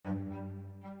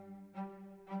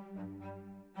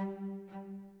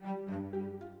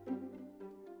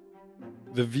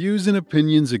The views and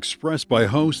opinions expressed by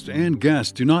host and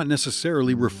guest do not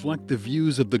necessarily reflect the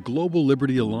views of the Global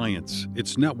Liberty Alliance,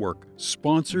 its network,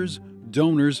 sponsors,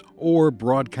 donors, or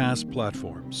broadcast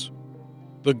platforms.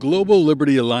 The Global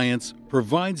Liberty Alliance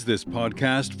provides this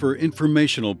podcast for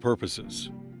informational purposes.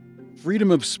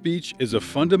 Freedom of speech is a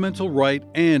fundamental right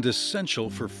and essential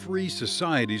for free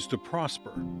societies to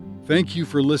prosper. Thank you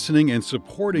for listening and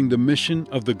supporting the mission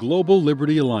of the Global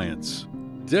Liberty Alliance,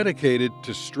 dedicated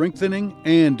to strengthening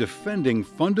and defending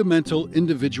fundamental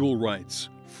individual rights,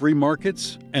 free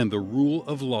markets, and the rule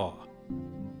of law.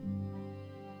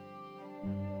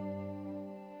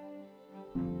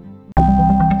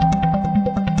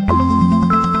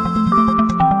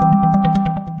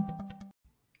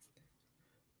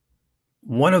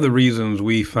 One of the reasons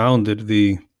we founded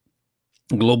the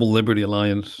Global Liberty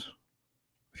Alliance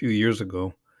a few years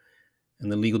ago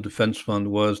and the Legal Defense Fund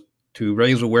was to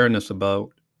raise awareness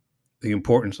about the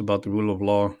importance about the rule of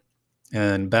law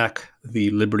and back the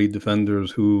liberty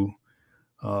defenders who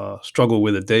struggle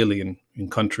with it daily in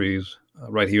countries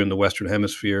right here in the Western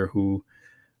Hemisphere who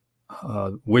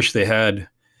wish they had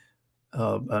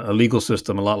a legal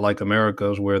system a lot like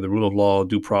America's, where the rule of law,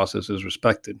 due process is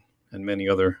respected and many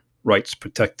other rights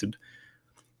protected.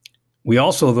 We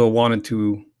also, though, wanted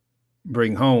to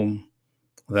bring home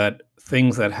that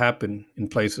things that happen in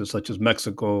places such as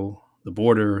Mexico, the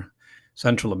border,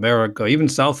 Central America, even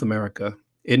South America,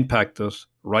 impact us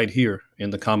right here in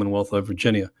the Commonwealth of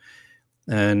Virginia.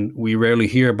 And we rarely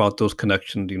hear about those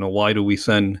connections. Why do we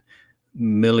send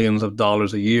millions of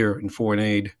dollars a year in foreign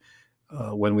aid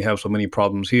when we have so many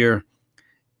problems here?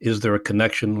 Is there a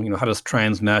connection? How does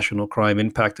transnational crime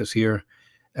impact us here?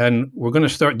 And we're going to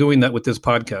start doing that with this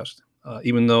podcast,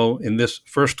 even though in this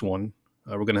first one,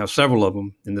 we're going to have several of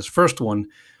them. In this first one,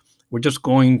 we're just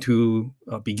going to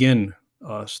begin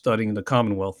studying the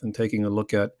Commonwealth and taking a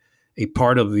look at a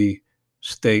part of the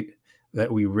state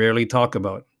that we rarely talk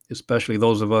about, especially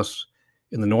those of us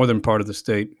in the northern part of the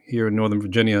state, here in Northern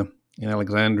Virginia, in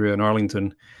Alexandria and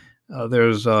Arlington.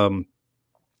 There's a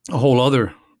whole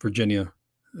other Virginia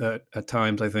that at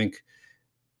times I think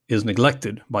is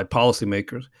neglected by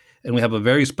policymakers. And we have a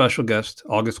very special guest,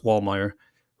 August Wallmeyer,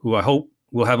 who I hope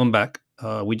we'll have him back.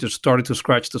 We just started to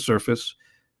scratch the surface.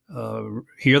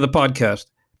 Hear the podcast,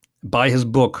 buy his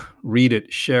book, read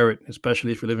it, share it,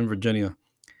 especially if you live in Virginia.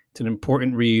 It's an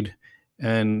important read.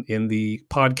 And in the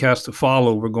podcast to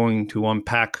follow, we're going to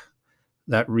unpack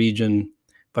that region,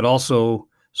 but also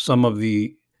some of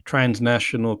the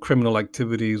transnational criminal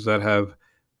activities that have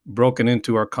broken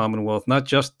into our Commonwealth, not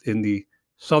just in the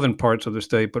southern parts of the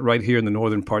state, but right here in the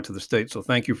northern parts of the state. So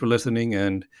thank you for listening,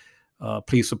 and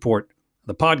please support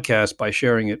the podcast by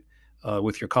sharing it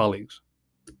with your colleagues.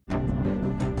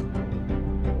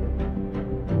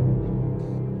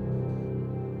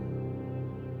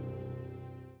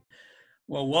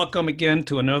 Well, welcome again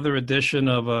to another edition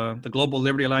of the Global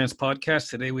Liberty Alliance podcast.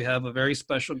 Today we have a very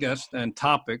special guest and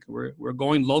topic. We're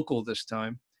going local this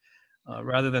time.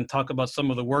 Rather than talk about some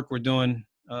of the work we're doing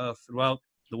throughout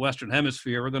the Western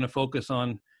Hemisphere, we're going to focus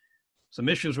on some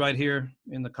issues right here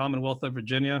in the Commonwealth of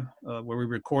Virginia, where we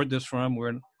record this from. We're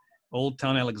in Old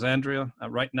Town Alexandria.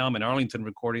 Right now I'm in Arlington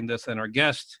recording this, and our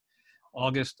guest,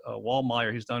 August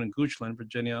Wallmeyer, he's down in Goochland,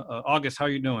 Virginia. August, how are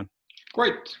you doing?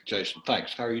 Great, Jason.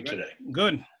 Thanks. How are you today?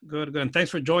 Good. And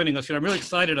thanks for joining us. I'm really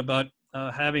excited about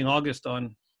having August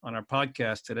on our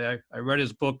podcast today. I read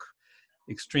his book,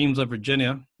 Extremes of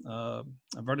Virginia. I've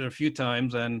read it a few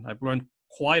times, and I've learned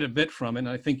quite a bit from it, and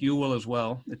I think you will as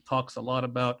well. It talks a lot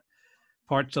about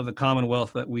parts of the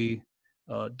Commonwealth that we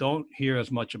don't hear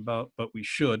as much about, but we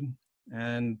should.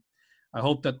 And I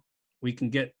hope that we can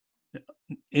get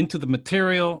into the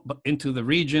material, but into the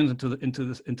regions,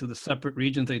 into the separate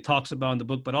regions that he talks about in the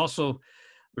book. But also,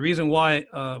 the reason why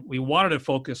we wanted to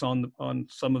focus on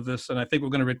some of this, and I think we're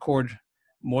going to record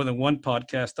more than one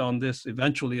podcast on this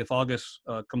eventually if August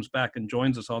comes back and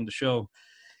joins us on the show,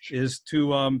 is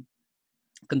to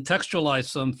contextualize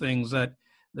some things. That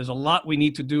there's a lot we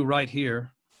need to do right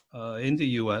here in the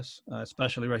U.S.,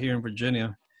 especially right here in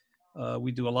Virginia.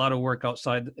 We do a lot of work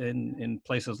outside in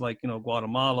places like,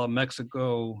 Guatemala,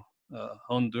 Mexico,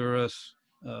 Honduras,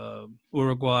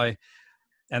 Uruguay.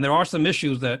 And there are some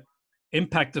issues that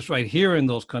impact us right here in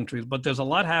those countries, but there's a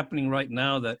lot happening right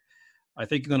now that I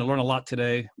think you're going to learn a lot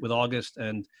today with August,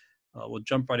 and we'll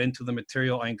jump right into the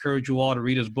material. I encourage you all to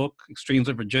read his book, Extremes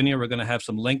of Virginia. We're going to have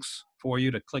some links for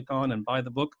you to click on and buy the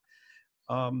book.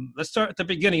 Let's start at the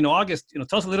beginning. August,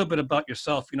 tell us a little bit about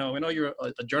yourself. I know you're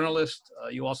a journalist.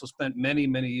 You also spent many,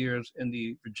 many years in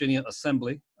the Virginia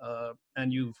Assembly,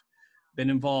 and you've been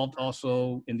involved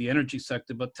also in the energy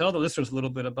sector. But tell the listeners a little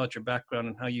bit about your background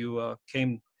and how you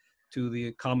came to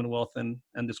the Commonwealth and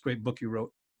this great book you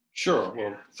wrote. Sure.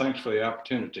 Well, thanks for the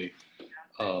opportunity.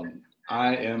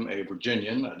 I am a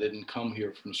Virginian. I didn't come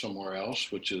here from somewhere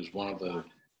else, which is one of the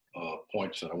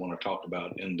points that I want to talk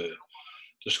about in the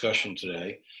discussion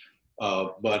today.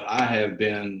 But I have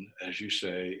been, as you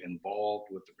say, involved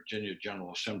with the Virginia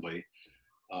General Assembly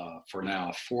for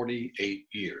now 48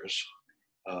 years,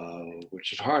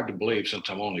 which is hard to believe since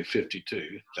I'm only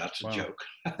 52. That's a Wow. joke.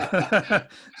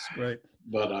 That's great.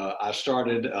 But I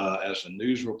started as a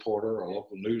news reporter, a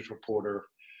local news reporter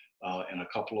in a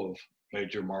couple of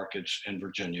major markets in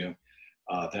Virginia.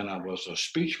 Then I was a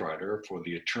speechwriter for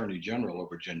the Attorney General of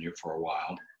Virginia for a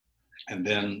while, and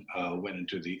then went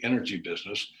into the energy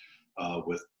business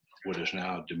with what is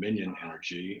now Dominion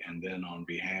Energy, and then on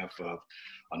behalf of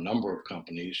a number of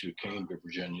companies who came to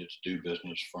Virginia to do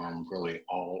business from really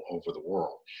all over the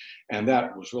world. And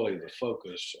that was really the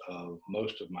focus of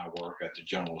most of my work at the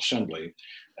General Assembly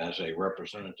as a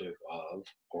representative of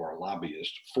or a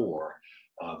lobbyist for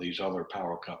these other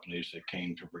power companies that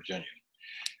came to Virginia.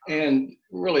 And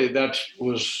really that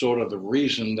was sort of the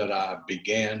reason that I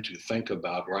began to think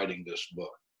about writing this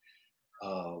book.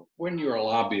 When you're a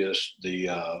lobbyist,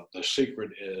 the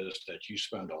secret is that you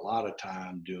spend a lot of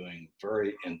time doing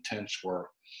very intense work,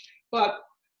 but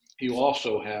you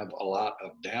also have a lot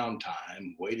of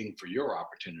downtime waiting for your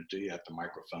opportunity at the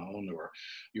microphone or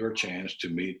your chance to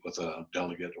meet with a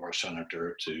delegate or a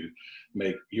senator to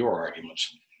make your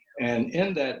arguments. And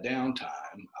in that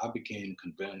downtime, I became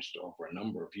convinced over a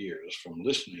number of years from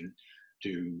listening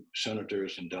to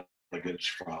senators and delegates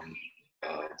from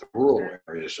the rural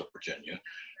areas of Virginia,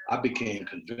 I became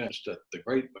convinced that the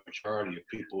great majority of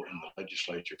people in the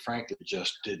legislature, frankly,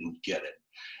 just didn't get it.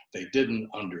 They didn't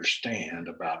understand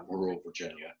about rural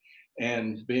Virginia.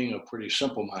 And being a pretty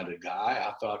simple-minded guy,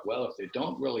 I thought, well, if they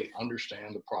don't really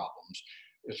understand the problems,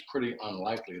 it's pretty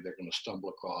unlikely they're going to stumble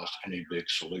across any big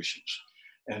solutions.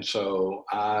 And so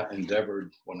I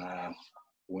endeavored, when I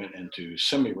went into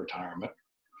semi-retirement,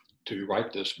 to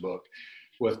write this book,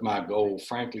 with my goal,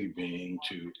 frankly, being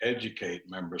to educate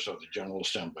members of the General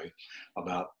Assembly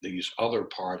about these other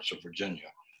parts of Virginia,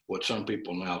 what some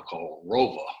people now call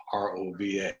ROVA,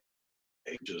 R-O-V-A,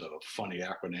 which is a funny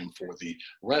acronym for the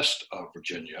rest of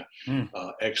Virginia,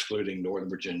 excluding Northern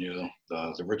Virginia,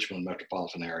 the Richmond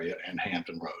metropolitan area, and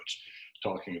Hampton Roads,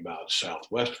 talking about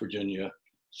Southwest Virginia,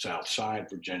 South Side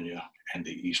Virginia, and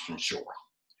the Eastern Shore.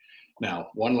 Now,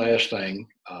 one last thing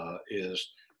is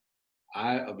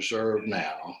I observe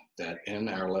now that in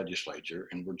our legislature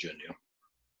in Virginia,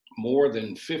 more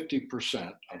than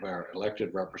 50% of our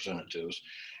elected representatives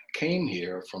came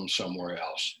here from somewhere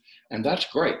else. And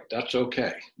that's great. That's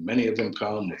okay. Many of them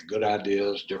come with good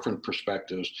ideas, different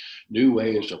perspectives, new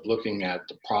ways of looking at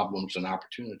the problems and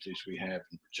opportunities we have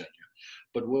in Virginia.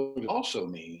 But what it also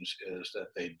means is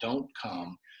that they don't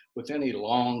come with any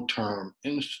long-term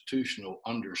institutional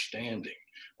understanding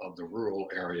of the rural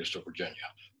areas of Virginia,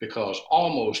 because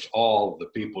almost all of the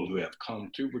people who have come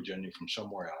to Virginia from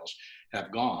somewhere else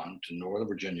have gone to Northern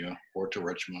Virginia or to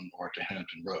Richmond or to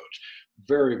Hampton Roads.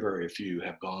 Very, very few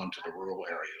have gone to the rural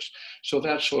areas. So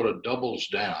that sort of doubles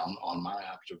down on my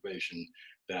observation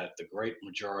that the great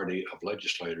majority of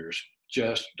legislators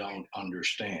just don't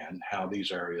understand how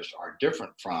these areas are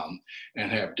different from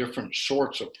and have different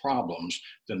sorts of problems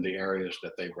than the areas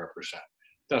that they represent.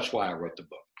 That's why I wrote the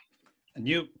book. And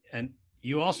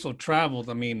you also traveled,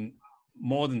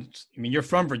 you're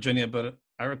from Virginia, but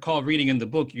I recall reading in the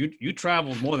book, you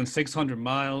traveled more than 600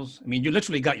 miles. I mean, you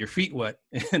literally got your feet wet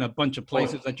in a bunch of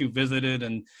places that you visited,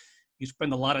 and you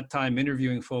spend a lot of time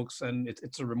interviewing folks, and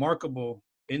it's a remarkable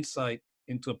insight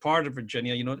into a part of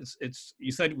Virginia. You know, it's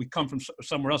you said we come from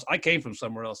somewhere else. I came from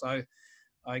somewhere else. I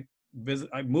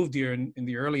moved here in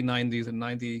the early 90s in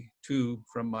 92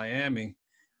 from Miami,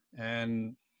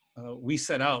 and we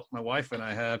set out, my wife and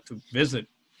I have, to visit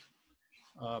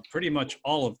pretty much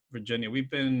all of Virginia. We've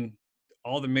been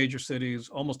all the major cities,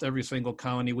 almost every single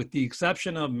county, with the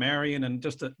exception of Marion and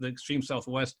just the extreme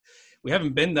Southwest. We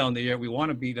haven't been down there yet. We want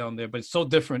to be down there, but it's so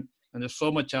different. And there's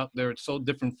so much out there. It's so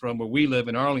different from where we live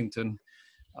in Arlington.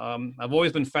 I've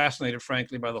always been fascinated,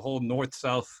 frankly, by the whole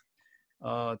North-South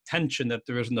tension that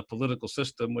there is in the political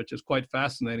system, which is quite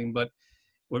fascinating. But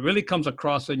what really comes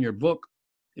across in your book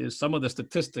is some of the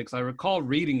statistics. I recall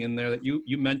reading in there that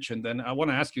you mentioned, and I want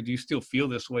to ask you, do you still feel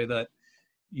this way, that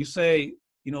you say,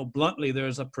 you know, bluntly,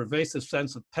 there's a pervasive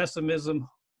sense of pessimism,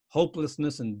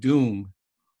 hopelessness, and doom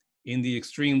in the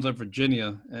extremes of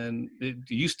Virginia? And do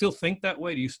you still think that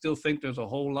way? Do you still think there's a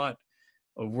whole lot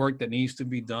of work that needs to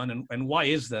be done? And why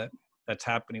is that that's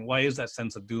happening? Why is that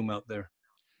sense of doom out there?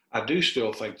 I do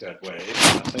still think that way.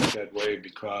 I think that way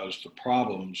because the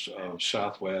problems of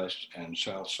Southwest and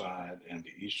South Side and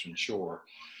the Eastern Shore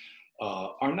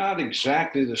are not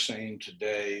exactly the same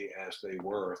today as they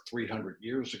were 300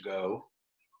 years ago,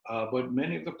 but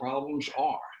many of the problems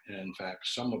are. And in fact,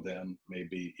 some of them may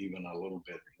be even a little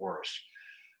bit worse.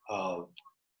 Uh,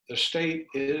 the state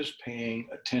is paying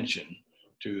attention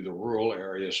to the rural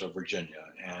areas of Virginia,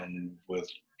 and with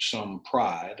some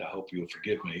pride, I hope you'll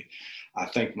forgive me, I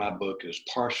think my book is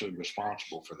partially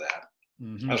responsible for that,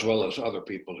 as well as other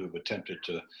people who've attempted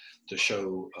to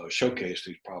showcase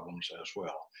these problems as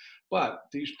well. But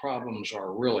these problems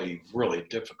are really, really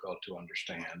difficult to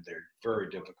understand. They're very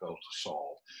difficult to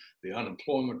solve. The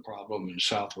unemployment problem in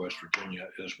Southwest Virginia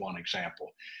is one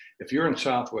example. If you're in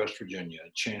Southwest Virginia,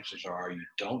 chances are you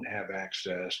don't have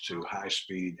access to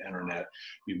high-speed internet.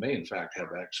 You may, in fact, have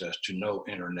access to no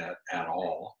internet at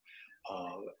all.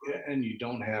 And you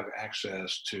don't have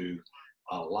access to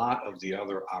a lot of the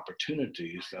other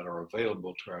opportunities that are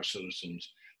available to our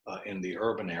citizens in the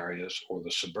urban areas or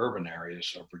the suburban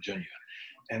areas of Virginia.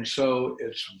 And so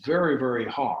it's very, very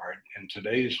hard in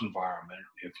today's environment,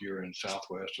 if you're in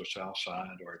Southwest or South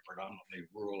Side or a predominantly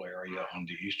rural area on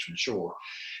the Eastern Shore,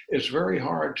 it's very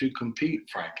hard to compete,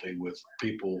 frankly, with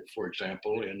people, for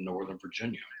example, in Northern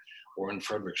Virginia or in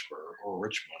Fredericksburg or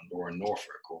Richmond or in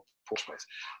Norfolk or Portsmouth,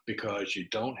 because you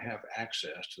don't have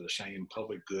access to the same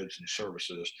public goods and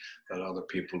services that other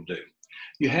people do.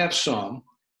 You have some.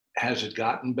 Has it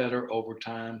gotten better over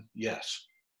time? Yes.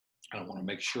 I want to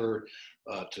make sure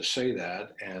to say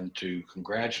that and to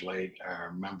congratulate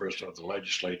our members of the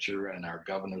legislature and our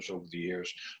governors over the years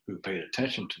who paid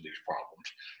attention to these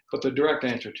problems. But the direct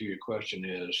answer to your question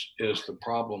is the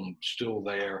problem still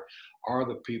there? Are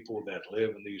the people that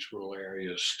live in these rural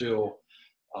areas still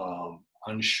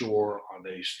unsure? Are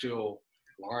they still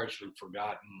largely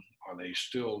forgotten? Are they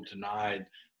still denied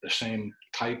the same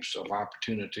types of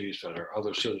opportunities that our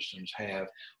other citizens have?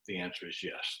 The answer is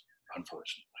yes,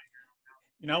 unfortunately.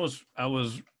 You know, I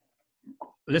was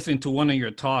listening to one of your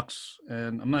talks,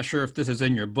 and I'm not sure if this is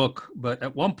in your book, but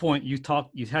at one point you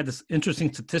had this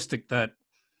interesting statistic that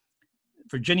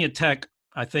Virginia Tech,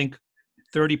 I think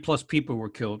 30 plus people were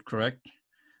killed, correct?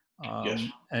 Yes.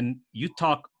 And you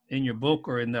talk in your book,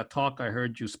 or in that talk I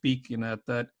heard you speaking at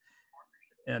that,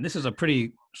 and this is a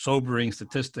pretty sobering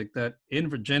statistic, that in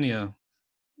Virginia,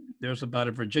 there's about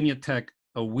a Virginia Tech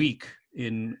a week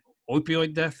in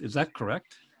opioid death. Is that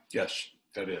correct? Yes,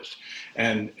 that is.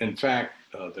 And in fact,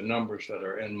 the numbers that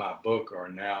are in my book are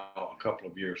now a couple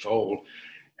of years old.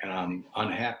 And I'm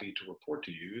unhappy to report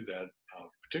to you that,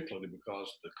 particularly because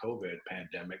of the COVID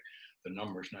pandemic, the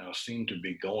numbers now seem to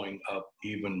be going up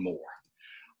even more.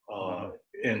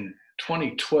 In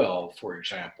 2012, for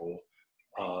example,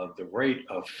 the rate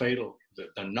of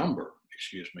the number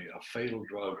of fatal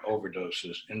drug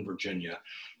overdoses in Virginia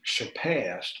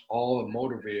surpassed all the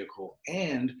motor vehicle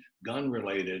and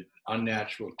gun-related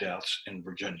unnatural deaths in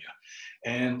Virginia.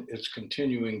 And it's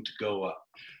continuing to go up.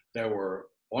 There were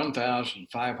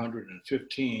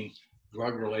 1,515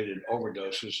 drug-related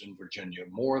overdoses in Virginia,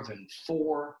 more than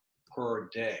 4 per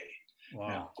day. Wow.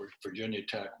 Now, Virginia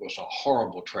Tech was a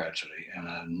horrible tragedy, and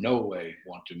I in no way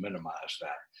want to minimize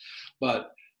that.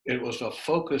 But it was a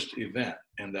focused event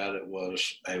in that it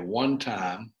was a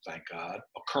one-time, thank God,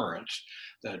 occurrence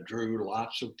that drew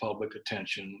lots of public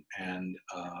attention and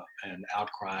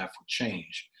outcry for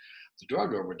change. The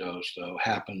drug overdose, though,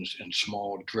 happens in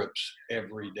small drips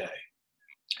every day,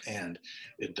 and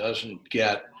it doesn't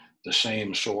get the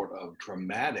same sort of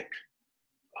dramatic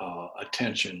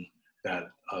attention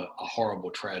that a horrible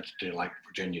tragedy like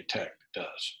Virginia Tech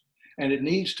does. And it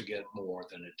needs to get more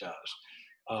than it does.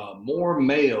 More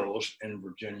males in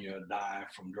Virginia die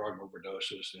from drug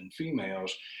overdoses than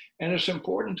females. And it's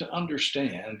important to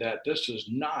understand that this is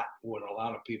not what a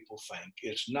lot of people think.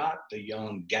 It's not the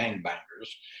young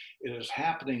gangbangers. It is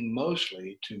happening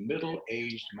mostly to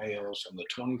middle-aged males in the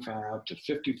 25 to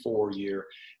 54-year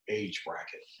age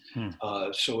bracket.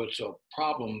 So it's a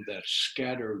problem that's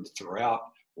scattered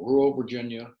throughout rural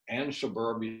Virginia and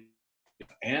suburban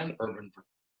and urban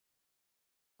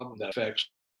Virginia, that affects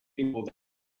people that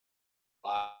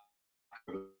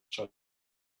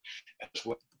as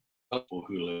well as people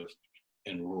who live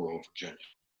in rural Virginia.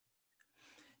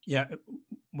 Yeah,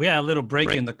 we had a little break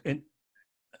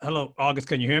hello, August,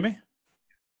 can you hear me?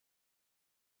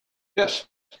 Yes.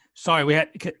 Sorry,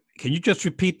 can you just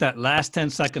repeat that last 10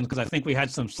 seconds? Because I think we had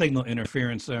some signal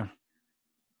interference there.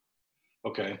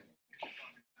 Okay.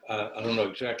 I don't know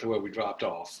exactly where we dropped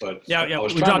off, but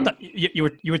you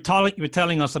were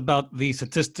telling us about the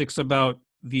statistics about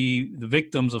the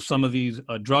victims of some of these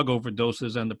drug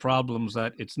overdoses and the problems,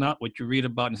 that it's not what you read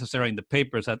about necessarily in the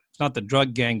papers, that it's not the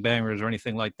drug gangbangers or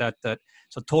anything like that, that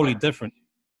it's a totally different.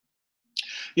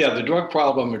 Yeah, the drug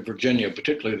problem in Virginia,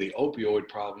 particularly the opioid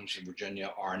problems in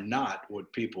Virginia, are not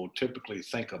what people typically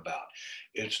think about.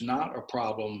 It's not a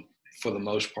problem, for the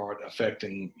most part,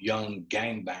 affecting young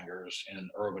gangbangers in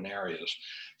urban areas.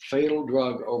 Fatal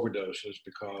drug overdoses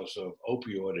because of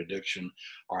opioid addiction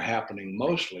are happening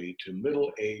mostly to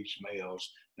middle-aged males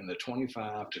in the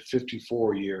 25 to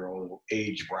 54-year-old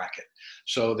age bracket.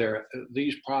 So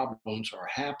these problems are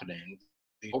happening.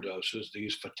 These overdoses,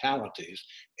 these fatalities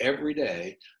every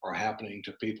day are happening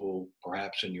to people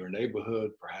perhaps in your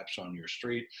neighborhood, perhaps on your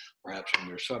street, perhaps in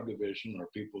your subdivision, or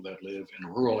people that live in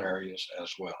rural areas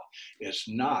as well. It's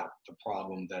not the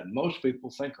problem that most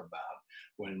people think about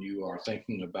when you are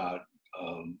thinking about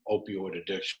opioid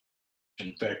addiction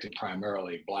affecting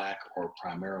primarily Black or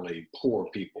primarily poor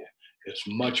people. It's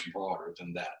much broader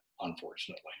than that,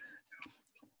 unfortunately.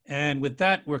 And with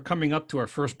that, we're coming up to our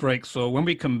first break. So when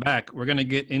we come back, we're going to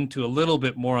get into a little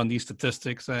bit more on these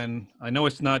statistics. And I know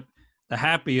it's not the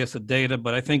happiest of data,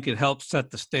 but I think it helps set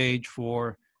the stage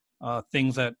for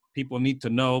things that people need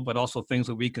to know, but also things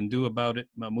that we can do about it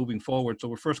moving forward. So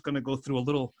we're first going to go through a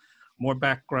little more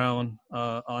background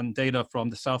on data from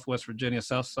the Southwest Virginia,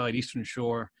 South Side, Eastern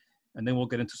Shore, and then we'll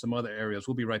get into some other areas.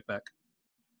 We'll be right back.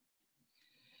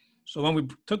 So when we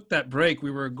took that break, we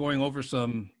were going over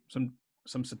some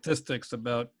statistics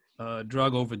about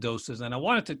drug overdoses. And I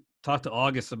wanted to talk to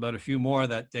August about a few more of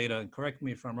that data, and correct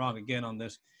me if I'm wrong again on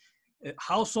this.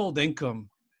 Household income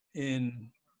in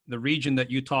the region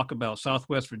that you talk about,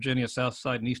 Southwest Virginia, South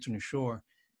Side, and Eastern Shore,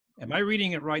 am I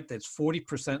reading it right that it's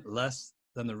 40% less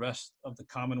than the rest of the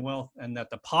Commonwealth, and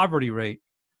that the poverty rate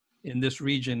in this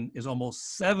region is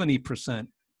almost 70%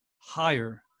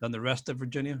 higher than the rest of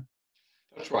Virginia?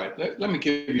 That's right. Let me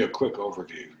give you a quick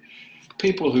overview.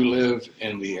 People who live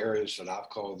in the areas that I've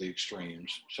called the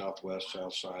extremes, Southwest,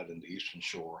 South Side, and the Eastern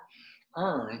Shore,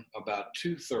 earn about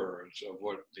 2/3 of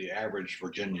what the average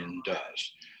Virginian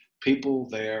does. People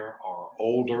there are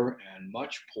older and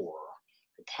much poorer.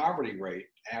 The poverty rate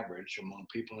average among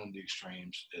people in the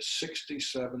extremes is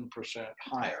 67%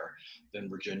 higher than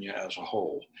Virginia as a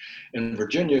whole. In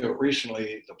Virginia,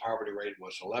 recently, the poverty rate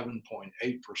was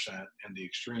 11.8%. In the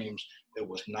extremes, it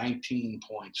was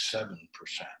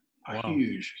 19.7%. A Wow.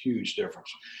 huge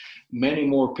difference. Many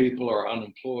more people are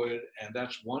unemployed, and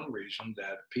that's one reason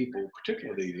that people,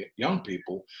 particularly the young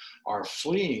people, are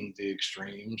fleeing the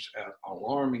extremes at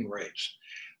alarming rates.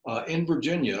 In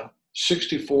Virginia,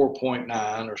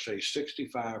 64.9, or say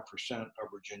 65% of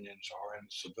Virginians are in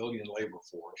the civilian labor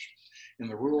force. In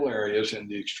the rural areas, in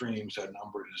the extremes, that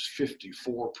number is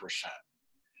 54%.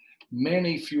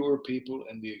 Many fewer people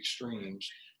in the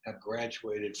extremes have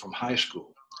graduated from high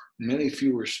school. Many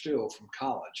fewer still from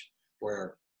college,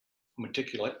 where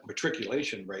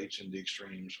matriculation rates in the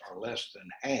extremes are less than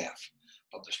half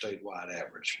of the statewide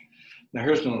average. Now,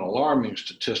 here's an alarming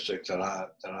statistic that I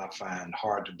find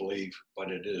hard to believe,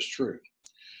 but it is true.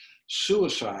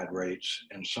 Suicide rates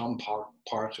in some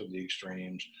parts of the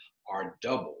extremes are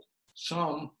double,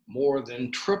 some more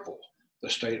than triple the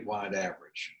statewide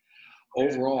average.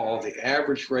 Overall, the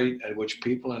average rate at which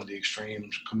people in the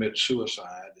extremes commit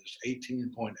suicide is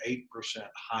 18.8%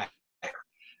 higher.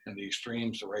 In the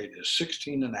extremes, the rate is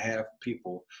 16.5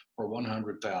 people per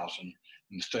 100,000.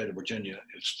 In the state of Virginia,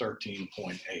 it's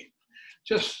 13.8.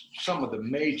 Just some of the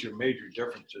major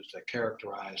differences that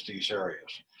characterize these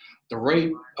areas. The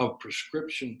rate of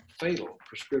fatal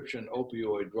prescription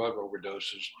opioid drug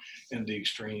overdoses in the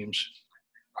extremes,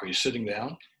 are you sitting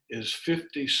down, is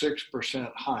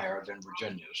 56% higher than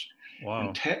Virginia's.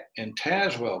 Wow. In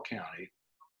Tazewell County,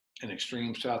 in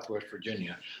extreme Southwest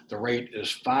Virginia, the rate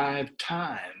is 5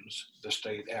 times the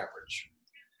state average.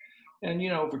 And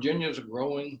Virginia is a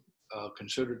growing,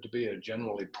 considered to be a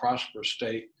generally prosperous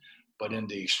state, but in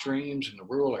the extremes, in the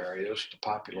rural areas, the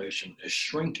population is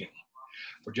shrinking.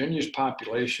 Virginia's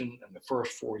population in the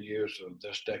first 4 years of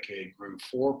this decade grew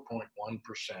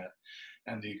 4.1%,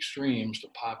 and the extremes, the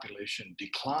population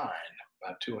declined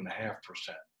by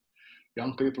 2.5%.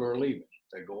 Young people are leaving.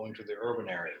 They're going to the urban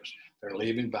areas. They're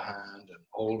leaving behind an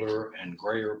older and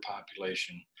grayer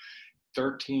population.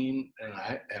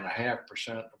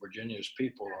 13.5% of Virginia's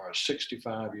people are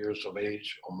 65 years of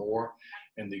age or more,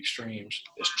 and the extremes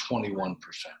is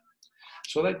 21%.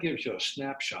 So that gives you a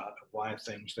snapshot of why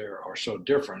things there are so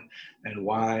different, and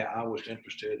why I was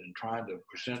interested in trying to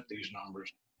present these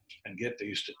numbers and get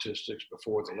these statistics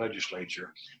before the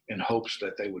legislature in hopes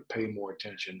that they would pay more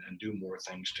attention and do more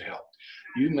things to help.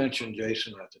 You mentioned,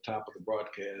 Jason, at the top of the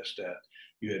broadcast that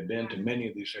You had been to many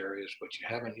of these areas, but you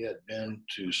haven't yet been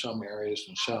to some areas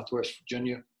in Southwest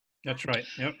Virginia. That's right.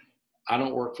 Yep. I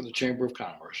don't work for the Chamber of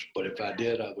Commerce, but if I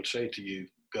did, I would say to you,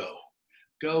 go.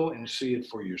 Go and see it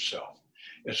for yourself.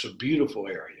 It's a beautiful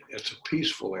area. It's a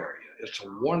peaceful area. It's a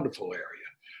wonderful area,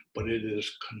 but it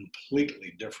is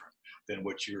completely different than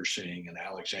what you're seeing in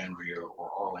Alexandria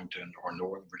or Arlington or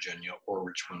Northern Virginia or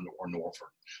Richmond or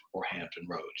Norfolk or Hampton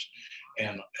Roads.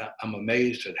 And I'm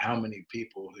amazed at how many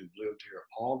people who've lived here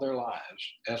all their lives,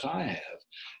 as I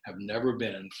have never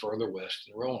been further west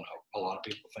than Roanoke. A lot of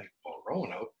people think, well,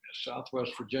 Roanoke is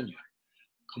Southwest Virginia.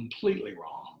 Completely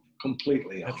wrong.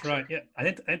 Completely That's untrue. right. Yeah. I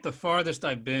think the farthest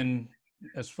I've been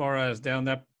as far as down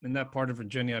that in that part of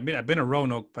Virginia. I mean, I've been to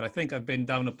Roanoke, but I think I've been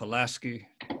down to Pulaski.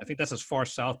 I think that's as far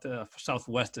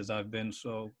southwest as I've been.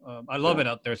 So I love it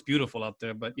out there. It's beautiful out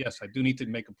there. But yes, I do need to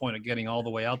make a point of getting all the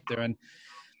way out there. And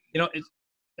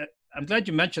I'm glad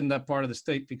you mentioned that part of the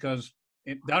state because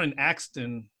down in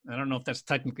Axton, I don't know if that's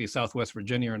technically Southwest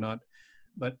Virginia or not,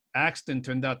 but Axton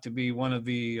turned out to be one of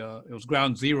the. It was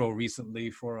ground zero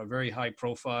recently for a very high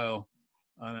profile.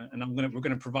 And we're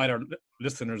gonna provide our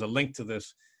listeners a link to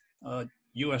this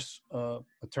U.S.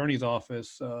 Attorney's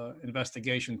Office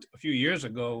investigation a few years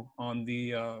ago on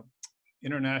the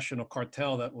international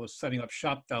cartel that was setting up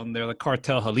shop down there, the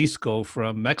Cartel Jalisco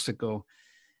from Mexico.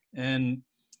 And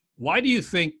why do you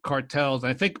think cartels?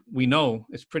 I think we know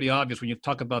it's pretty obvious when you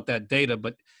talk about that data,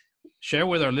 but share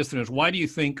with our listeners, why do you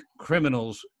think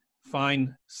criminals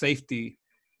find safety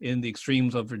in the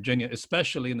extremes of Virginia,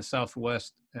 especially in the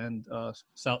Southwest and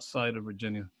South side of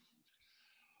Virginia?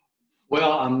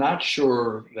 Well, I'm not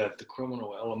sure that the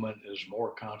criminal element is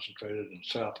more concentrated in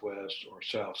Southwest or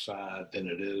South Side than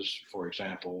it is, for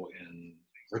example, in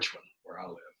Richmond, where I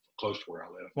live, close to where I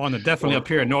live. Well, and definitely up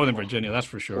here in Northern Virginia, that's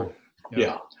for sure.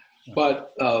 Yeah.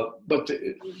 But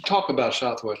talk about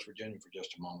Southwest Virginia for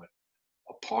just a moment.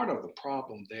 A part of the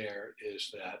problem there is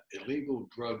that illegal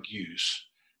drug use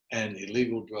and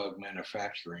illegal drug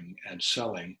manufacturing and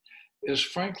selling is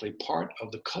frankly part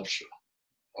of the culture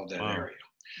of that area.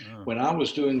 When I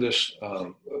was doing this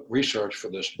research for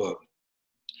this book,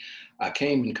 I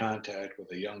came in contact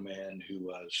with a young man who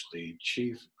was the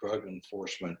Chief Drug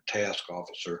Enforcement Task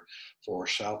Officer for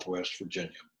Southwest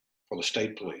Virginia, for the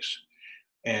state police.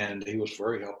 And he was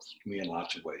very helpful to me in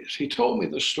lots of ways. He told me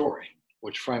this story,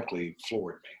 which frankly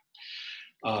floored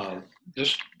me.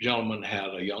 This gentleman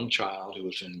had a young child who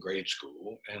was in grade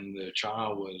school, and the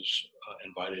child was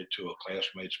invited to a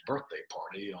classmate's birthday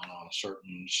party on a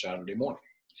certain Saturday morning.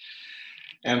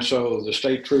 And so the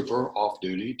state trooper off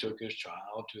duty took his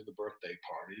child to the birthday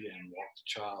party and walked the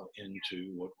child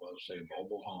into what was a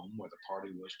mobile home where the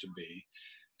party was to be,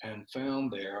 and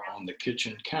found there on the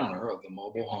kitchen counter of the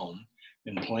mobile home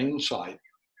in plain sight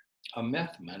a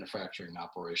meth manufacturing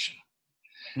operation.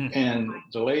 And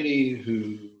the lady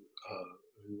who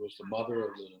was the mother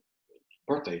of the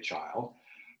birthday child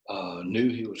knew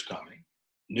he was coming,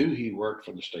 knew he worked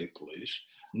for the state police,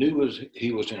 knew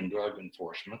he was in drug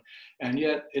enforcement, and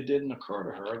yet it didn't occur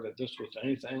to her that this was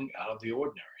anything out of the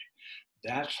ordinary.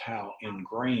 That's how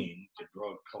ingrained the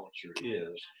drug culture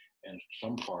is in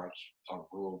some parts of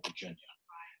rural Virginia.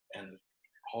 And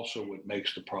also what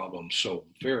makes the problem so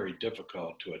very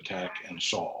difficult to attack and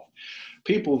solve.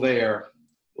 People there,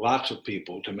 lots of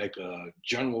people, to make a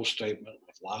general statement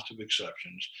with lots of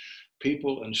exceptions,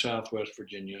 people in Southwest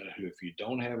Virginia who, if you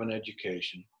don't have an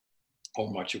education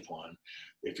or much of one,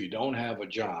 if you don't have a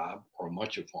job or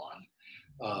much of one,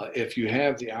 if you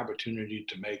have the opportunity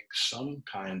to make some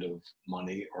kind of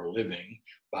money or living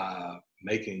by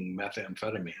making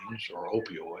methamphetamines or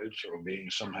opioids or being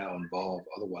somehow involved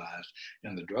otherwise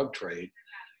in the drug trade,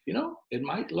 you know, it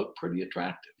might look pretty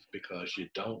attractive because you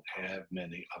don't have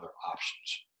many other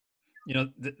options. You know,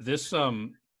 this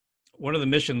one of the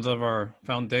missions of our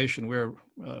foundation, we're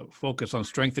focused on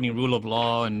strengthening rule of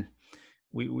law, and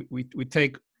we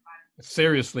take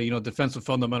seriously, you know, defense of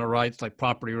fundamental rights like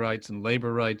property rights and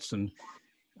labor rights. And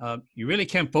you really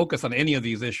can't focus on any of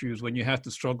these issues when you have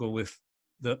to struggle with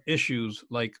the issues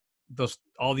like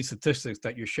all these statistics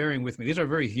that you're sharing with me. These are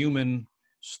very human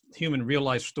real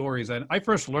life stories. And I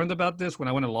first learned about this when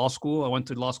I went to law school. I went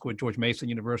to law school at George Mason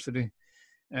University.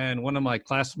 And one of my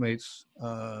classmates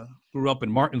grew up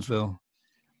in Martinsville.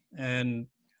 And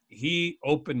he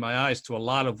opened my eyes to a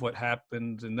lot of what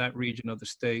happened in that region of the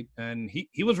state. And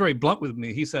he was very blunt with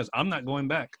me. He says, I'm not going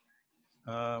back.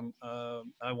 I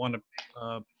want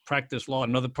to practice law in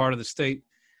another part of the state.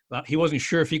 He wasn't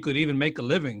sure if he could even make a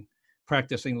living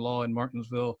practicing law in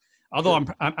Martinsville. Although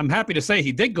I'm happy to say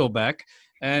he did go back,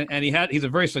 and he's a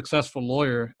very successful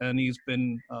lawyer, and he's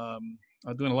been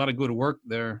doing a lot of good work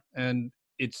there. And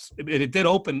it did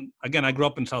open. Again, I grew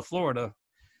up in South Florida.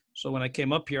 So when I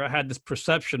came up here, I had this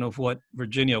perception of what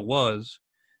Virginia was.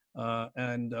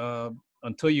 And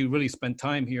until you really spend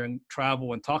time here and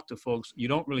travel and talk to folks, you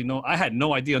don't really know. I had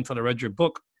no idea until I read your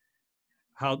book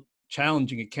how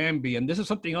challenging it can be. And this is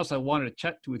something else I wanted to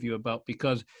chat with you about,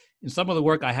 because in some of the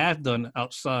work I have done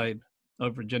outside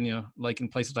of Virginia, like in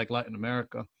places like Latin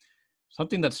America,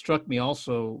 something that struck me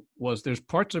also was there's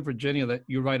parts of Virginia that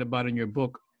you write about in your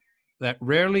book that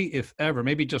rarely, if ever,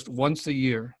 maybe just once a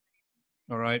year,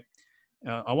 all right,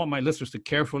 I want my listeners to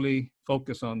carefully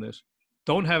focus on this,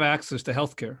 don't have access to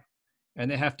healthcare, and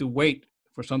they have to wait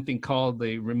for something called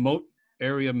the Remote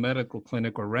Area Medical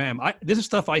Clinic, or RAM. This is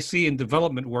stuff I see in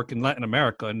development work in Latin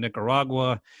America, in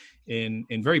Nicaragua, in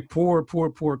very poor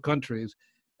countries.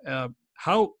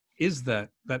 How is that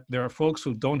there are folks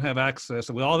who don't have access,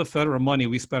 with all the federal money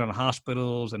we spend on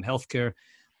hospitals and healthcare?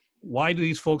 Why do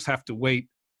these folks have to wait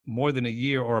more than a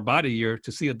year or about a year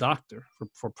to see a doctor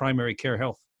for primary care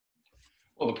health?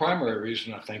 Well, the primary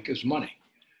reason, I think, is money.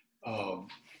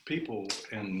 People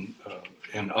in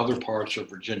other parts of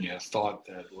Virginia thought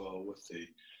that, well, with the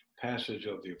passage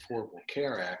of the Affordable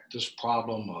Care Act, this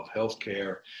problem of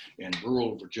healthcare in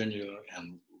rural Virginia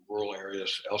and rural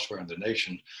areas elsewhere in the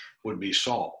nation would be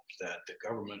solved, that the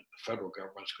federal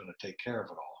government's going to take care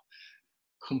of it all.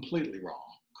 Completely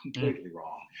wrong, completely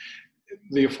wrong.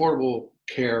 The Affordable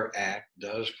Care Act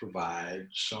does provide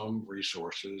some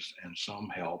resources and some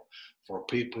help for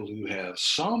people who have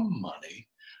some money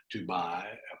to buy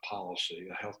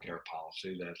a healthcare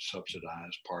policy that's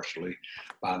subsidized partially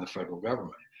by the federal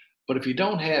government. But if you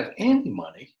don't have any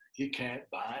money, you can't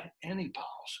buy any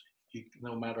policy,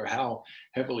 no matter how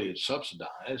heavily it's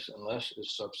subsidized, unless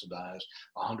it's subsidized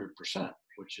 100%,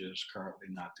 which is currently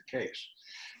not the case.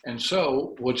 And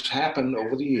so what's happened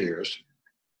over the years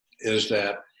is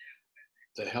that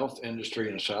the health industry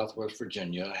in Southwest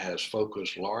Virginia has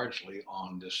focused largely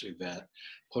on this event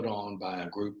put on by a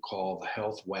group called the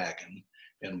Health Wagon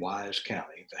in Wise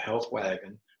County. The Health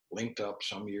Wagon linked up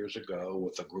some years ago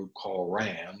with a group called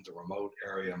RAM, the Remote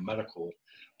Area Medical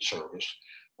Service.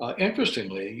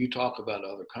 Interestingly, you talk about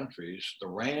other countries, the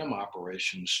RAM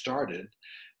operation started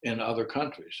in other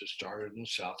countries. It started in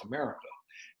South America.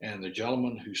 And the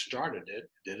gentleman who started it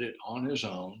did it on his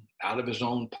own, out of his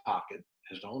own pocket,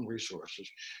 his own resources.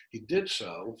 He did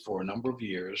so for a number of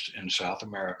years in South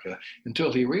America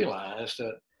until he realized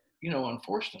that,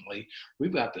 unfortunately,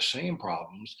 we've got the same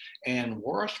problems and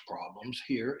worse problems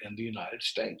here in the United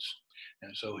States.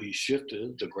 And so he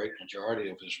shifted the great majority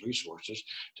of his resources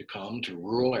to come to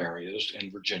rural areas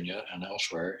in Virginia and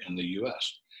elsewhere in the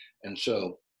US. And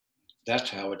so that's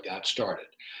how it got started.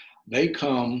 They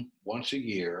come once a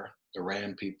year, the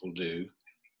RAM people do,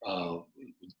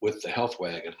 with the Health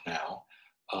Wagon now,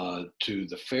 to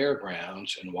the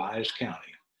fairgrounds in Wise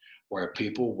County, where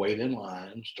people wait in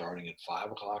line starting at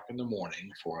 5 o'clock in the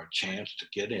morning for a chance to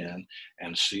get in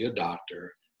and see a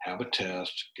doctor, have a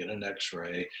test, get an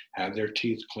x-ray, have their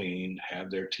teeth cleaned, have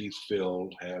their teeth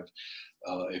filled, have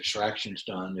extractions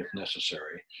done if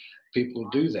necessary. People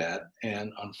do that,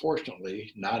 and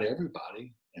unfortunately, not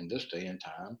everybody in this day and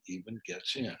time even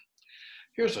gets in.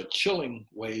 Here's a chilling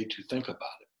way to think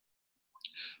about it.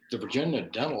 The Virginia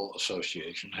Dental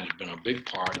Association has been a big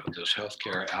part of this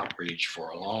healthcare outreach for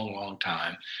a long, long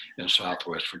time in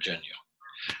Southwest Virginia.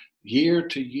 Year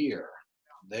to year,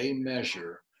 they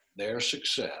measure their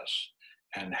success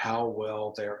and how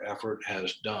well their effort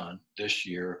has done this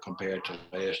year compared to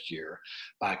last year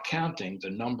by counting the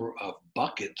number of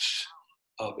buckets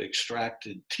of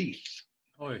extracted teeth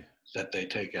that they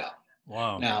take out.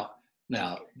 Wow.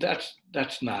 Now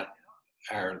that's not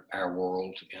our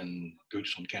world in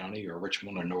Goochland County or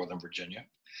Richmond or Northern Virginia.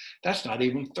 That's not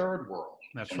even third world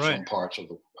in some parts of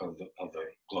the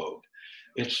globe.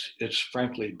 It's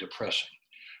frankly depressing.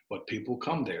 But people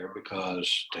come there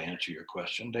because, to answer your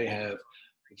question, they have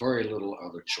very little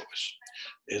other choice.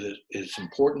 It's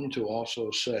important to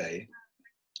also say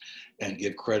and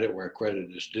give credit where credit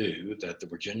is due that the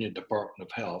Virginia Department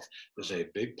of Health is a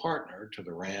big partner to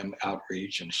the RAM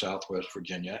outreach in Southwest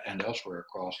Virginia and elsewhere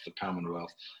across the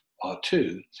Commonwealth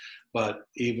too. But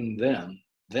even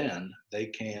then they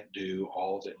can't do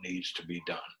all that needs to be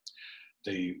done.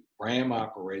 The RAM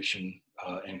operation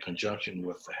in conjunction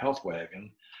with the Health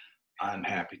Wagon, I'm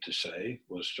happy to say,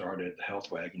 the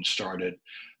Health Wagon started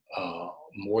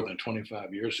more than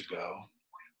 25 years ago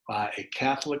by a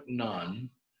Catholic nun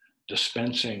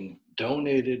dispensing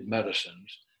donated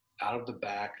medicines out of the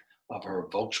back of her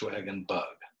Volkswagen Bug.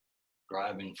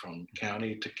 driving from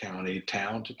county to county,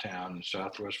 town to town in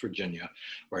Southwest Virginia,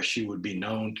 where she would be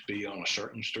known to be on a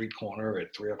certain street corner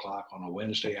at 3 o'clock on a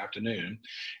Wednesday afternoon.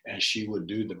 And she would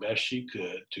do the best she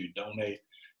could to donate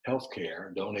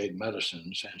healthcare, donate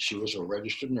medicines, and she was a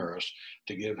registered nurse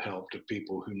to give help to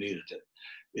people who needed it.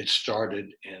 It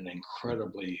started in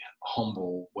incredibly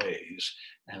humble ways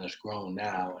and has grown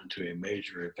now into a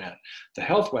major event. The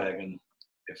Health Wagon,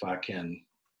 if I can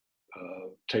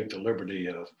take the liberty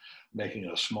of making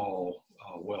a small,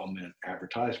 well-meant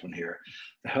advertisement here,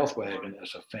 the Health Wagon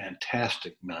is a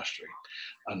fantastic ministry,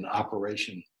 an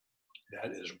operation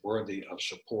that is worthy of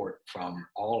support from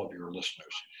all of your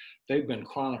listeners. They've been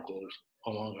chronicled,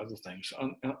 among other things,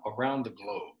 around the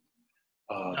globe.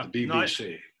 The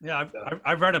BBC.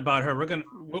 I've read about her.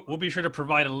 We'll be sure to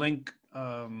provide a link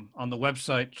on the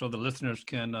website so the listeners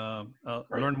can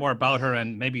learn more about her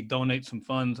and maybe donate some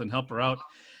funds and help her out,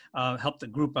 help the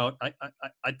group out.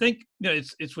 I think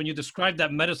it's when you describe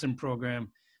that medicine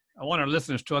program, I want our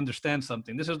listeners to understand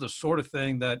something. This is the sort of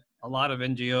thing that a lot of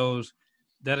NGOs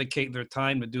dedicate their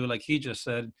time to do, like he just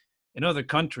said, in other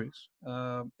countries.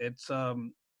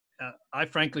 I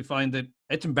frankly find that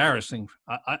it's embarrassing.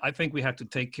 I think we have to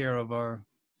take care of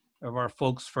our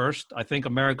folks first. I think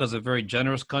America is a very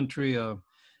generous country,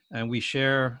 and we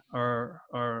share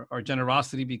our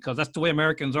generosity because that's the way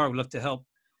Americans are. We love to help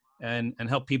and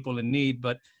help people in need.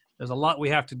 But there's a lot we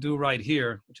have to do right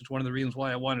here, which is one of the reasons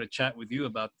why I wanted to chat with you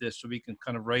about this, so we can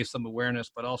kind of raise some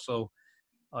awareness, but also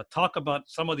talk about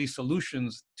some of these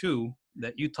solutions too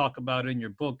that you talk about in your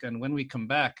book. And when we come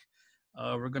back,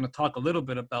 we're going to talk a little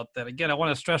bit about that. Again, I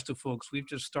want to stress to folks, we've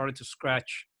just started to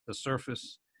scratch the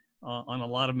surface on a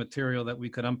lot of material that we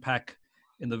could unpack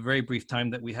in the very brief time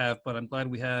that we have. But I'm glad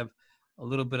we have a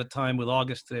little bit of time with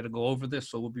August today to go over this.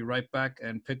 So we'll be right back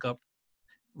and pick up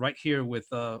right here with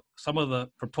some of the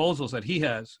proposals that he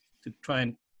has to try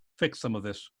and fix some of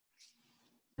this.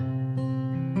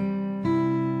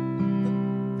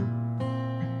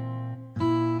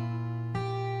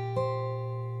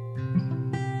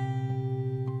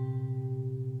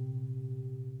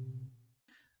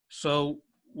 So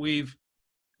we've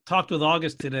talked with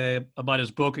August today about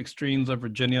his book, Extremes of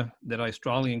Virginia, that I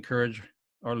strongly encourage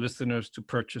our listeners to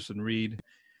purchase and read,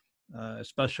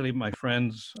 especially my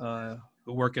friends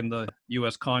who work in the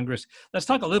U.S. Congress. Let's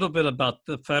talk a little bit about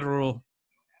the federal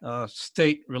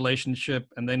state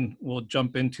relationship, and then we'll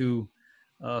jump into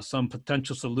some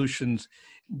potential solutions.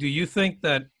 Do you think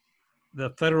that the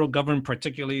federal government,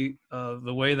 particularly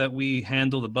the way that we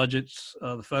handle the budgets,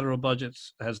 the federal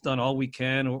budgets, has done all we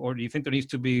can, or do you think there needs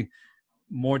to be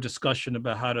more discussion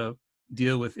about how to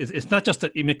deal with it? It's not just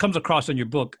it comes across in your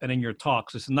book and in your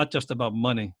talks. It's not just about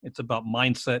money. It's about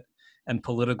mindset and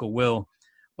political will.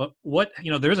 But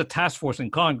there is a task force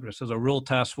in Congress. There's a real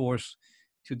task force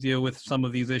to deal with some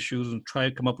of these issues and try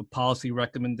to come up with policy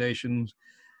recommendations.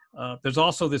 There's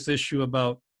also this issue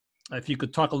about, if you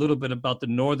could talk a little bit about the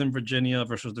Northern Virginia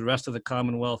versus the rest of the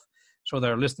Commonwealth so that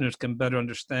our listeners can better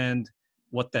understand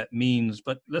what that means.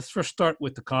 But let's first start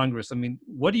with the Congress. I mean,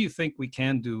 what do you think we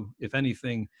can do, if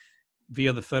anything,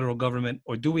 via the federal government,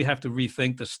 or do we have to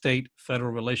rethink the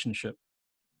state-federal relationship?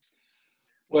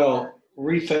 Well,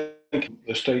 rethinking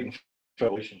the state and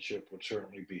federal relationship would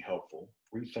certainly be helpful.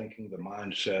 Rethinking the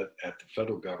mindset at the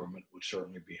federal government would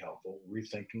certainly be helpful.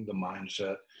 Rethinking the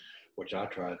mindset, which I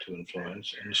try to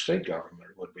influence, in the state government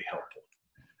would be helpful.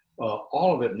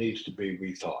 All of it needs to be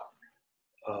rethought.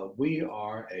 We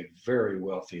are a very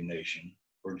wealthy nation.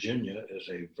 Virginia is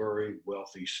a very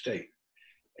wealthy state.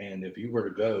 And if you were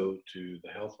to go to the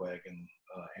Health Wagon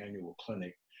annual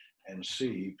clinic and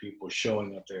see people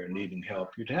showing up there needing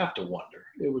help, you'd have to wonder.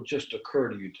 It would just occur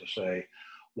to you to say,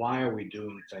 why are we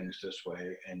doing things this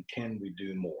way, and can we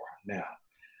do more? Now,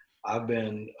 I've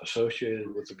been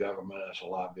associated with the government as a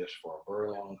lobbyist for a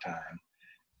very long time.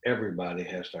 Everybody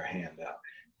has their hand out.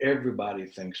 Everybody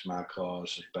thinks my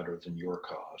cause is better than your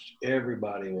cause.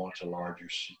 Everybody wants a larger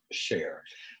share.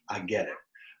 I get it.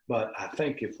 But I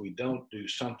think if we don't do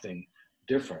something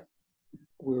different,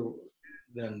 we're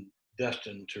then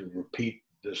destined to repeat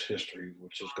this history,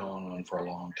 which has gone on for a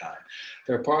long time.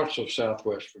 There are parts of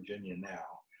Southwest Virginia now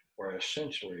where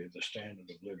essentially the standard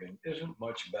of living isn't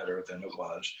much better than it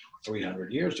was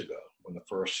 300 years ago when the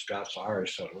first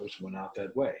Scots-Irish settlers went out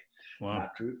that way. Wow.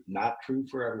 Not true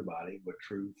for everybody, but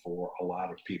true for a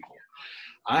lot of people.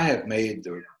 I have made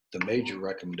the major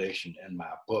recommendation in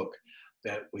my book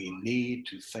that we need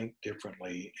to think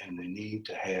differently and we need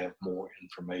to have more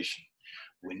information.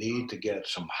 We need to get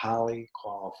some highly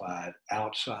qualified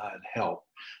outside help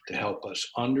to help us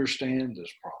understand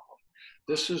this problem.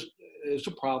 This is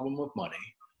a problem of money.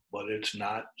 but it's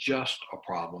not just a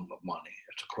problem of money.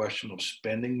 It's a question of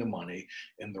spending the money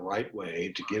in the right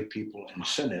way to give people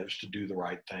incentives to do the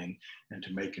right thing and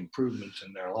to make improvements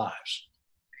in their lives.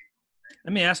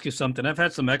 Let me ask you something. I've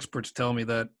had some experts tell me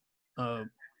that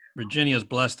Virginia is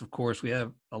blessed, of course. We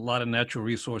have a lot of natural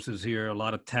resources here, a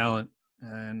lot of talent,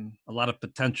 and a lot of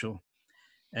potential.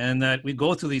 And that we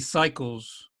go through these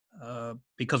cycles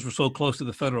because we're so close to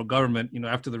the federal government,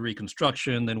 after the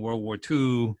Reconstruction, then World War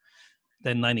II,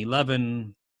 then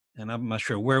 9/11, and I'm not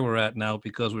sure where we're at now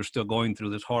because we're still going through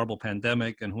this horrible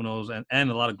pandemic and who knows, and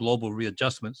a lot of global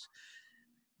readjustments.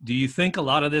 Do you think a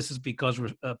lot of this is because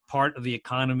we're, part of the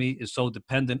economy is so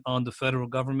dependent on the federal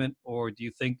government, or do you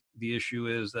think the issue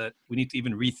is that we need to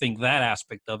even rethink that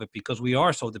aspect of it because we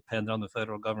are so dependent on the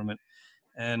federal government,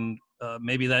 and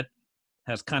maybe that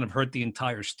has kind of hurt the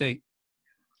entire state?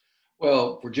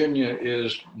 Well, Virginia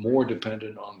is more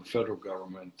dependent on the federal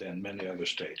government than many other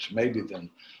states, maybe than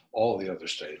all the other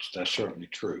states. That's certainly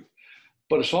true.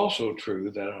 But it's also true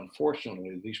that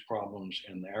unfortunately, these problems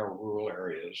in our rural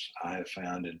areas, I have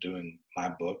found in doing my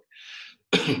book,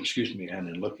 excuse me, and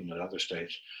in looking at other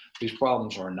states, these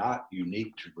problems are not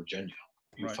unique to Virginia.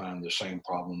 You Right. find the same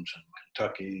problems in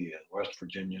Kentucky and West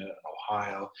Virginia and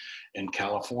Ohio and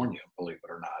California, believe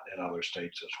it or not, and other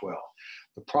states as well.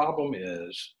 The problem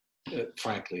is,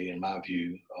 frankly, in my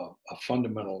view, a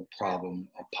fundamental problem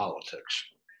of politics.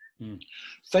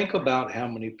 Think about how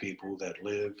many people that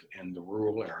live in the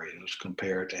rural areas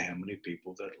compared to how many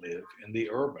people that live in the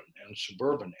urban and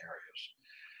suburban areas.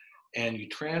 And you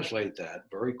translate that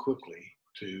very quickly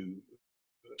to,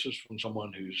 this is from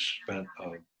someone who's spent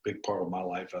a big part of my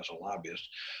life as a lobbyist,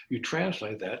 you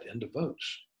translate that into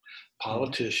votes.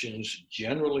 Politicians,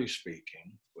 generally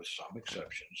speaking, with some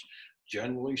exceptions,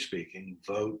 generally speaking,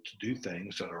 vote to do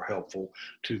things that are helpful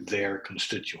to their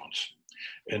constituents.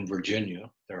 In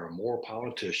Virginia, there are more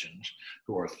politicians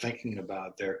who are thinking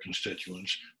about their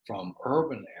constituents from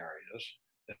urban areas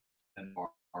than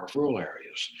are rural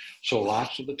areas. So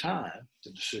lots of the time,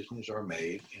 the decisions are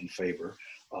made in favor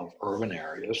of urban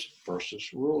areas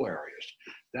versus rural areas.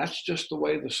 That's just the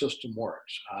way the system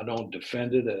works. I don't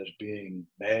defend it as being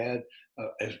bad,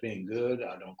 as being good.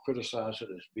 I don't criticize it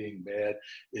as being bad.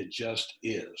 It just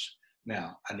is.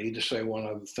 Now, I need to say one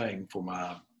other thing for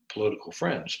my political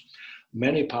friends.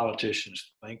 Many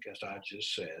politicians think, as I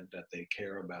just said, that they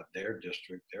care about their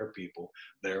district, their people,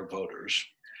 their voters.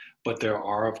 But there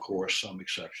are, of course, some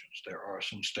exceptions. There are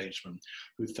some statesmen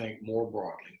who think more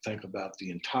broadly, think about the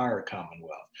entire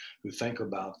Commonwealth, who think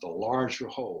about the larger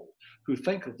whole, who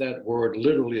think of that word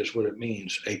literally as what it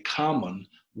means, a common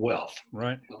wealth,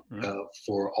 Right.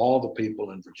 For all the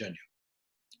people in Virginia.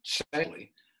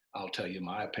 Sadly, I'll tell you,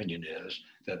 my opinion is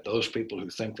that those people who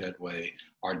think that way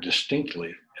are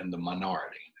distinctly in the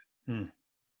minority.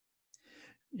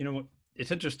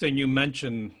 It's interesting you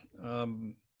mentioned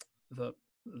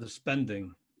the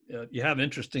spending. You have an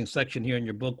interesting section here in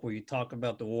your book where you talk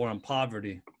about the war on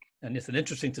poverty. And it's an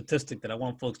interesting statistic that I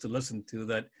want folks to listen to,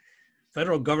 that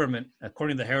federal government,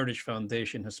 according to the Heritage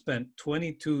Foundation, has spent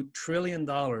 $22 trillion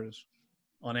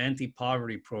on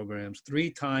anti-poverty programs,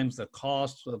 3 times the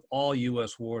cost of all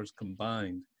U.S. wars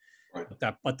combined. Right.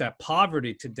 But that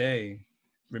poverty today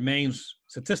remains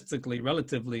statistically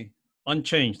relatively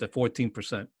unchanged at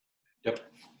 14%. Yep.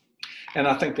 And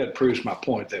I think that proves my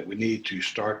point that we need to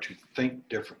start to think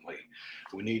differently.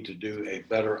 We need to do a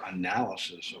better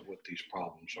analysis of what these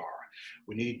problems are.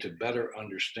 We need to better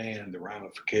understand the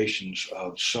ramifications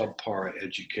of subpar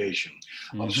education,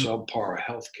 of subpar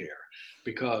healthcare,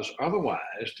 because otherwise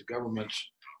the government's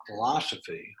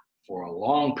philosophy for a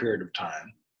long period of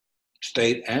time,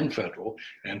 state and federal,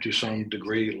 and to some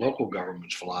degree local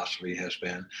government's philosophy has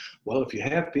been, well, if you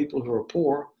have people who are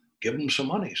poor, give them some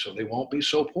money so they won't be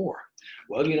so poor.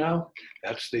 Well,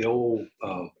 that's the old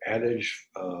adage,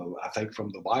 I think,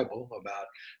 from the Bible about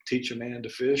teach a man to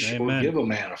fish. Amen. Or give a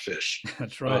man a fish.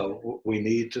 That's right. We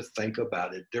need to think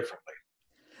about it differently.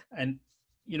 And,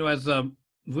 as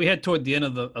we head toward the end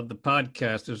of the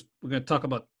podcast, we're going to talk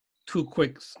about 2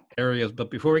 quick areas.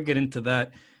 But before we get into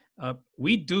that,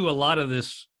 we do a lot of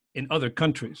this in other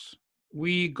countries.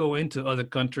 We go into other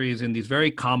countries in these very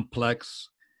complex,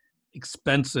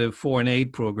 expensive foreign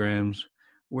aid programs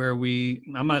where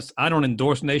I don't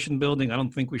endorse nation building. I don't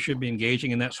think we should be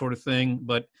engaging in that sort of thing,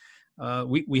 but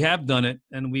we have done it,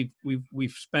 and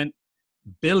we've spent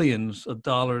billions of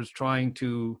dollars trying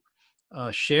to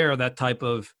share that type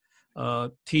of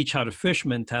teach how to fish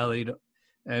mentality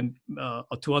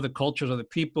to other cultures, other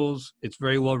peoples. It's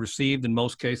very well received in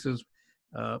most cases,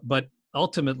 but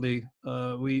ultimately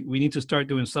we need to start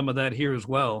doing some of that here as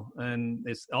well. And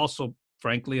it's also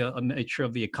frankly, a nature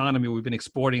of the economy. We've been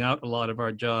exporting out a lot of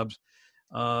our jobs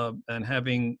and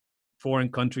having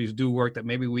foreign countries do work that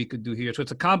maybe we could do here. So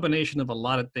it's a combination of a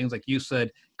lot of things, like you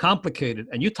said, complicated.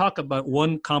 And you talk about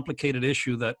one complicated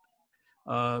issue that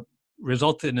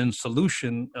resulted in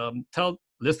solution. Tell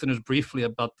listeners briefly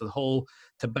about the whole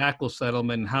tobacco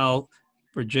settlement and how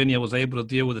Virginia was able to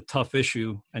deal with a tough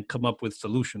issue and come up with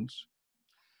solutions.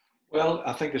 Well,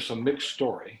 I think it's a mixed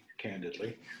story,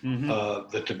 candidly.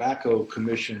 Mm-hmm. The Tobacco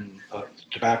Commission,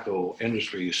 tobacco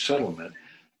industry settlement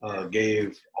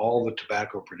gave all the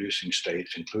tobacco producing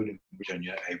states, including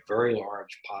Virginia, a very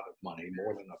large pot of money,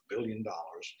 more than $1 billion.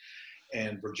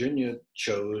 And Virginia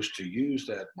chose to use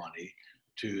that money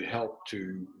to help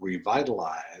to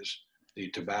revitalize the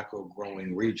tobacco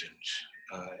growing regions.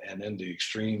 And in the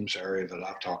extremes area that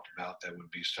I've talked about, that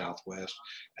would be Southwest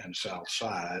and South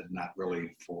Side, not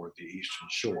really for the Eastern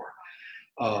Shore.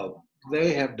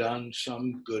 They have done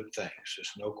some good things.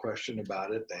 There's no question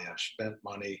about it. They have spent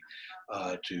money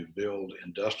to build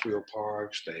industrial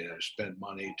parks. They have spent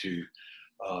money to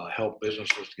help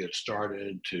businesses get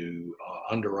started, to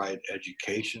underwrite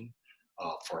education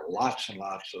for lots and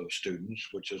lots of students,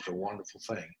 which is a wonderful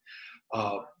thing.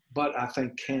 But I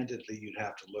think candidly, you'd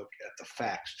have to look at the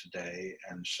facts today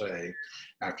and say,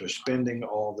 after spending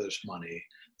all this money,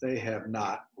 they have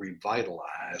not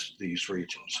revitalized these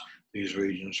regions. These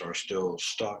regions are still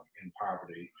stuck in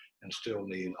poverty and still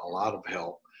need a lot of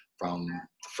help from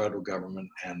the federal government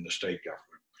and the state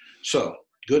government. So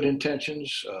good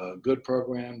intentions, good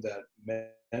program that may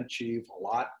achieve a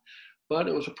lot, but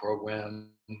it was a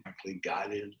program frankly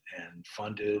guided and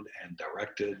funded and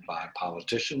directed by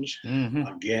politicians. Mm-hmm.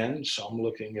 Again, some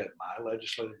looking at my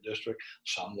legislative district,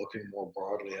 some looking more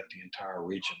broadly at the entire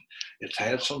region. It's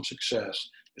had some success,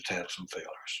 it's had some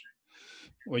failures.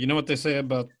 Well, you know what they say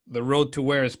about the road to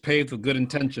where is paved with good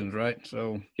intentions, right?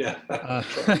 So yeah.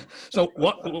 So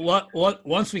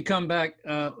once we come back,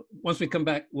 we're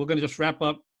going to just wrap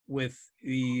up with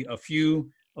a few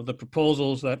of the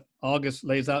proposals that August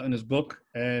lays out in his book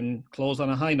and close on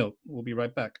a high note. We'll be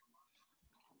right back.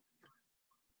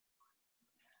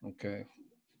 Okay.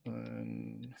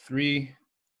 3,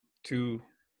 2,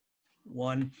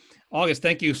 1. August,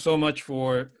 thank you so much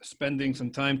for spending some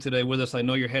time today with us. I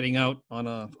know you're heading out on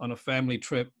a family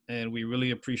trip, and we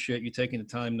really appreciate you taking the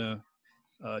time to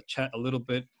chat a little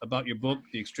bit about your book,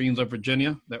 The Extremes of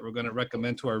Virginia, that we're going to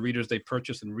recommend to our readers they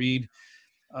purchase and read.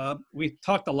 We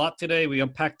talked a lot today. We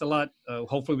unpacked a lot.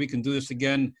 Hopefully we can do this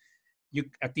again.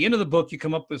 At the end of the book, you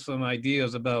come up with some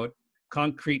ideas about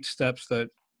concrete steps that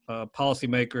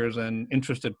policymakers and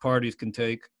interested parties can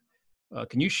take.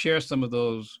 Can you share some of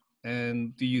those?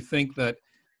 And do you think that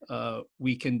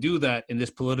we can do that in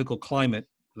this political climate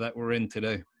that we're in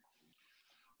today?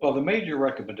 Well, the major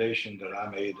recommendation that I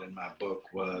made in my book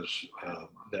was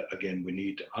that, again, we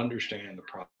need to understand the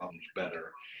problems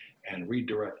better and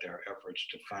redirect our efforts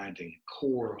to finding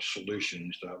core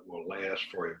solutions that will last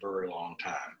for a very long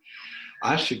time.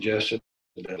 I suggested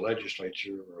that the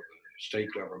legislature or the state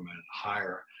government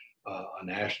hire a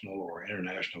national or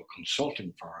international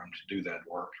consulting firm to do that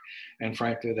work. And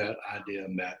frankly, that idea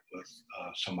met with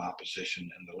some opposition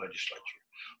in the legislature.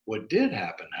 What did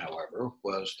happen, however,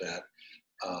 was that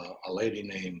a lady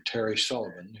named Terry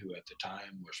Sullivan, who at the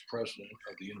time was president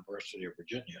of the University of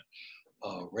Virginia,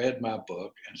 read my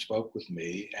book and spoke with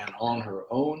me, and on her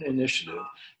own initiative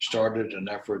started an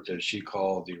effort that she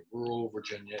called the Rural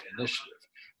Virginia Initiative,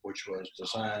 which was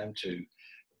designed to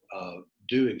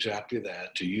do exactly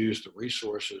that, to use the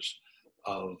resources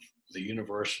of the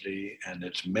university and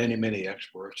its many, many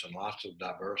experts in lots of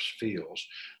diverse fields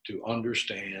to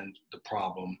understand the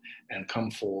problem and come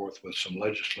forth with some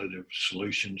legislative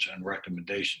solutions and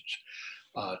recommendations.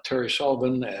 Terry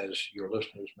Sullivan, as your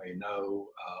listeners may know,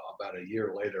 about a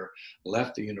year later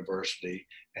left the university,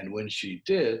 and when she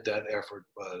did, that effort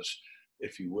was,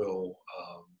 if you will,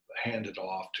 handed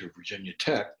off to Virginia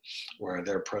Tech, where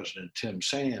their president, Tim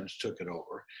Sands, took it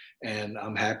over. And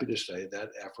I'm happy to say that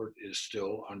effort is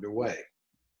still underway.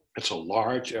 It's a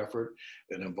large effort.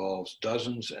 It involves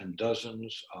dozens and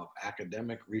dozens of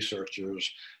academic researchers,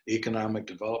 economic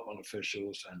development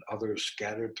officials, and others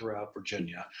scattered throughout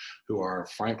Virginia who are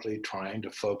frankly trying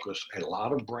to focus a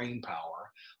lot of brain power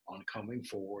on coming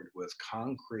forward with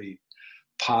concrete,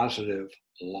 positive,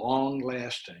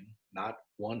 long-lasting, not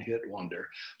one-hit wonder,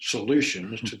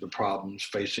 solutions to the problems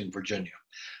facing Virginia.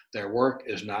 Their work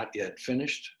is not yet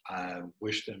finished. I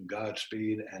wish them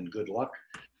Godspeed and good luck,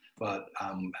 but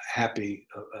I'm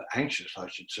anxious, I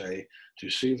should say, to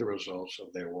see the results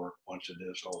of their work once it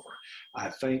is over. I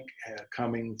think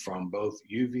coming from both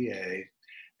UVA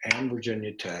and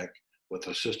Virginia Tech, with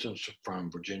assistance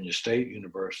from Virginia State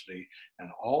University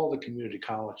and all the community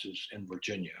colleges in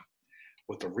Virginia.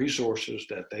 With the resources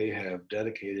that they have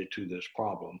dedicated to this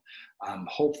problem, I'm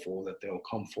hopeful that they'll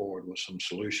come forward with some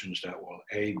solutions that will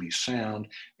A, be sound,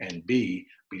 and B,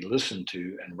 be listened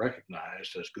to and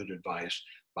recognized as good advice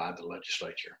by the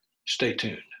legislature. Stay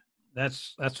tuned.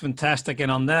 That's fantastic.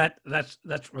 And on that's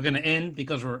we're going to end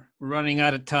because we're running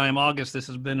out of time. August, this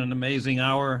has been an amazing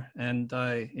hour, and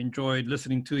I enjoyed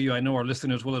listening to you. I know our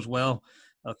listeners will as well.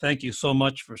 Thank you so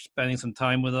much for spending some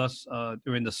time with us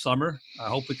during the summer. I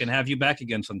hope we can have you back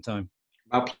again sometime.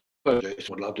 My pleasure,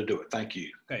 Jason. Would love to do it. Thank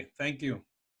you. Okay, thank you.